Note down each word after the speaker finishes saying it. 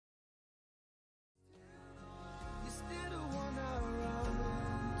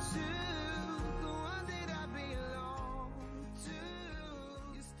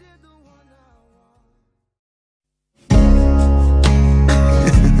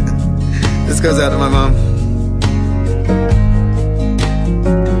goes out to my mom.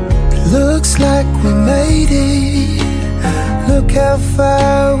 Looks like we made it. Look how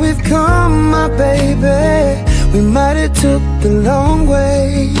far we've come, my baby. We might have took the long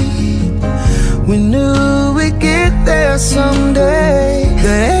way. We knew we'd get there someday.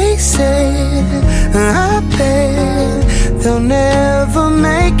 They said, I bet they'll never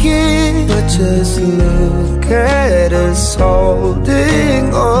make it. But just look at us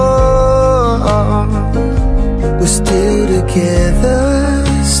holding on. We're still together,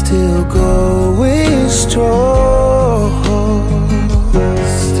 still going strong.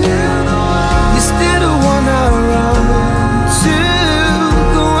 You're still the one I run to,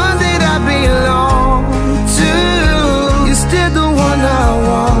 the one that I belong to. You're still the one I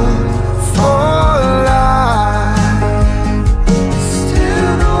want for life.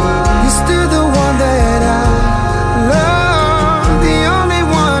 You're still the one that I love, the only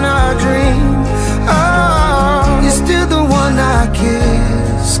one I dream of. You're still the one I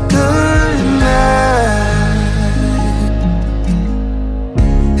kiss goodnight.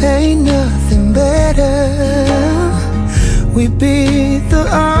 Ain't nothing better. We beat the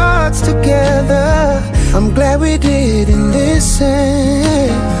odds together. I'm glad we didn't listen.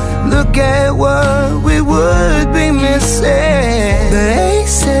 Look at what we would be missing. They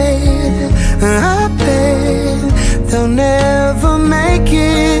said, I bet they'll never make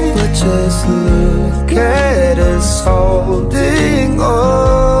it. But just look at us holding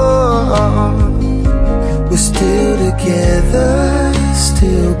on. We're still together,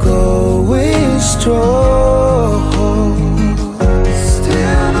 still going strong.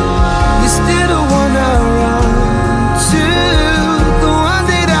 You're still the one I run to, the one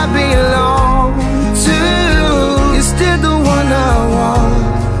that I belong to. You're still the one I want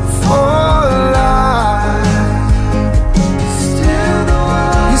for life.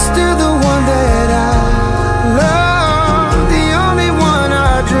 You're still the one that I love, the only one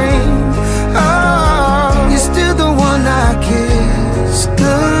I dream of. You're still the one I kiss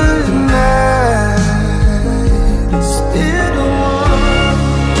goodnight. Still the one.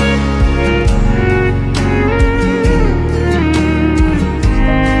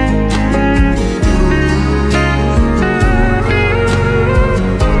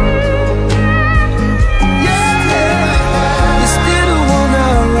 You're still the one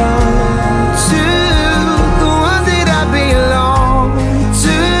I run to, the one that I belong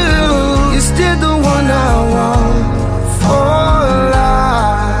to. You're still the one I want for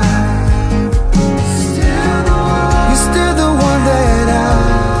life. You're still the one that I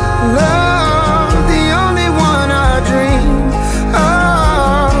love, the only one I dream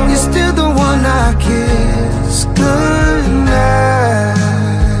of. You're still the one I kiss goodnight.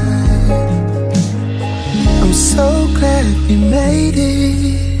 I'm so glad we made it.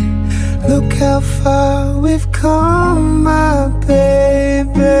 Look how far we've come, my